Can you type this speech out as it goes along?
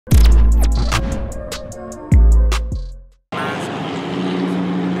Hey,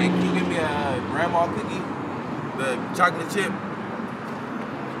 can you give me a grandma cookie? The chocolate chip?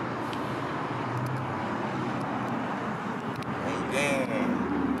 Oh, damn.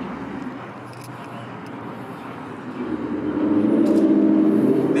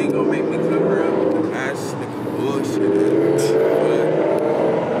 They gonna make me cover up with the ass nigga bullshit.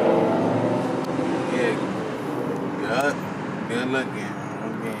 Yeah, good looking.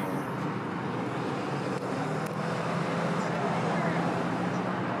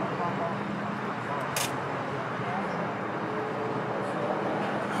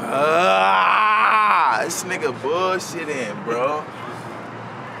 This nigga bullshitting, bro.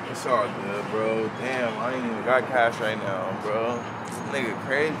 It's all good, bro. Damn, I ain't even got cash right now, bro. This nigga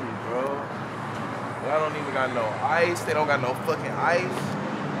crazy, bro. Y'all don't even got no ice. They don't got no fucking ice.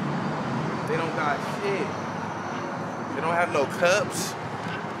 They don't got shit. They don't have no cups.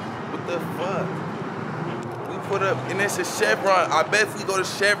 What the fuck? We put up, and it's a Chevron. I bet if we go to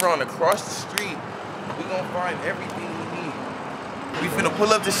Chevron across the street, we gonna find everything we need. We finna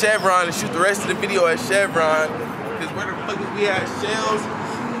pull up to Chevron and shoot the rest of the video at Chevron. Cause where the fuck is we at? Shells?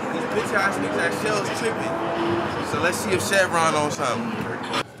 These bitch ass niggas at Shells tripping. So let's see if Chevron on something.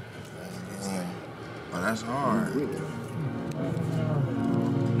 Oh, that's hard.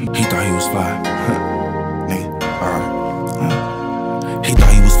 He thought he was fly. Nigga, he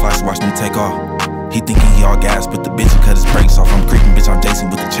thought he was fly, so watch me take off. He thinking he all gas, but the bitch cut his brakes off. I'm creeping, bitch, I'm Jason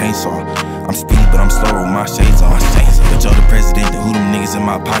with the chainsaw. I'm speedy, but I'm slower with my shades on. But Joe the president, who them niggas in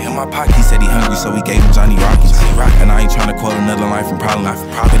my pocket? He said he hungry, so we gave him Johnny Rockets. And I ain't tryna quote another line from Problem.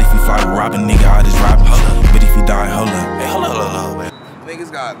 But if you fly with robbing, nigga, I just rob him. But if you die, hold up. Hey, hold up.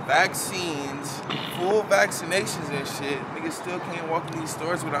 Niggas got vaccines, full vaccinations and shit. Niggas still can't walk in these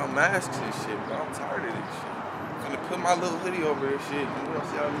stores without masks and shit, bro. I'm tired of this shit. I'm gonna put my little hoodie over this shit, and we're gonna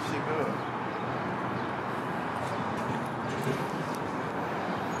see how this shit goes.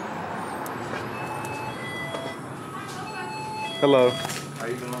 Hello. How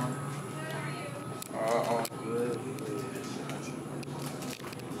you doing? All good.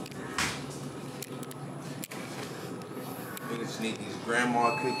 We just need these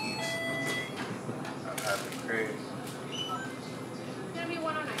grandma cookies. I've had the crave. It's gonna be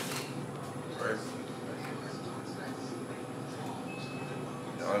 109. First.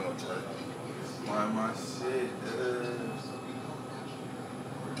 Y'all ain't gonna charge me. Why my shit?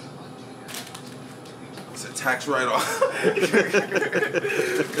 It's a tax write-off.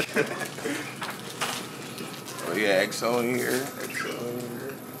 Oh yeah, XO in here. XO in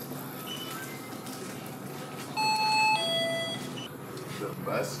here. The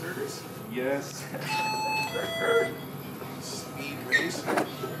Busters? Yes. Speed racer.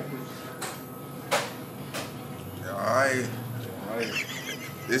 Alright.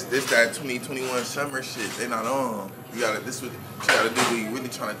 This that 2021 summer shit. They not on. You gotta. This what you gotta do when you really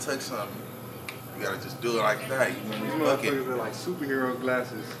trying to touch something. You gotta just do it like that. You know, These motherfuckers are like superhero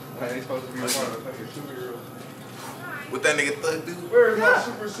glasses. Like they supposed to be a part of like a superhero. What that nigga Thug do? Where is my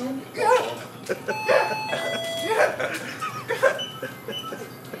super suit?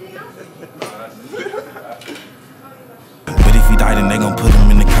 But if he died, then they gon' put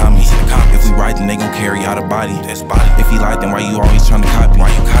him in the comments. If we ride, then they gon' carry out a body. If he lied, then why you always tryna copy?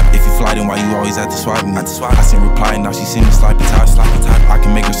 If you fly, then why you always at the swap meet? I sent reply, and now she send me sloppy top. I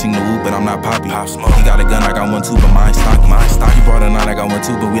can make her sing the woo, but I'm not Poppy. He got a gun, I got one too, but mine stocky. He brought a 9, I got one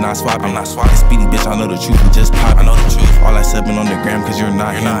too, but we not swapping. Speedy bitch, I know the truth, we just pop. All that subbing on the gram, cause you're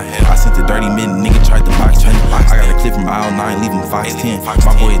not him. I sent the dirty mid, nigga tried to box me. I got a clip from aisle 9, leave him 5'10".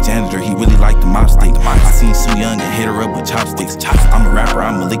 My boy a janitor, he really like the mop stick. I seen Sue Young and hit her up with chopsticks. I'm a rapper,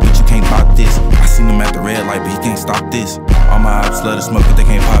 I'm a lick, but you can't pop this. I seen him at the red light, but he can't stop this. All my ops love to smoke, but they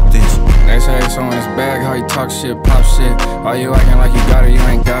can't pop this. They say it's on his bag, how he talk shit, pop shit. All you acting like you got it, you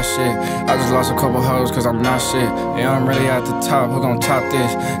ain't got shit. I just lost a couple hoes cause I'm not shit. Yeah, I'm really at the top, who gon' top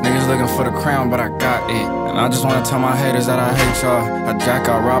this? Niggas looking for the crown, but I got it. And I just wanna tell my haters that I hate y'all. I jack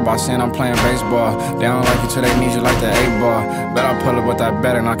out rob, I seen I'm playing baseball. They don't like you till they need you like the 8-ball. Bet I pull up with that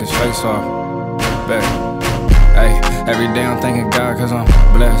bat and knock his face off. Bet. Ay, every day I'm thanking God cause I'm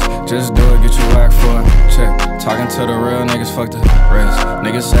blessed. Just do it, get you whack for it. Check. Talking to the real niggas, fuck the rest.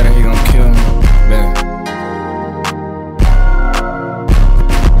 Niggas said that he gon' kill me. Bet.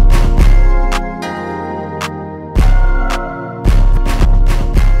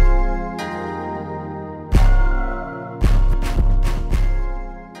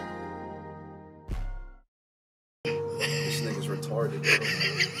 This nigga's retarded, bro.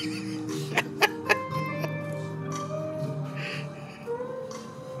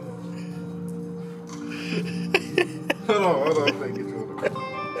 Hold on, let me get you on the call.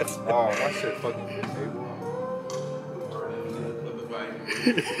 Oh, my shit fucking table.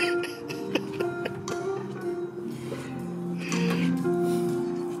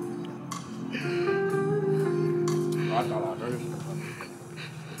 I thought I heard it.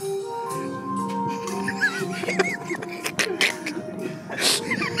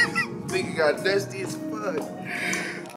 Nigga got dusty as fuck.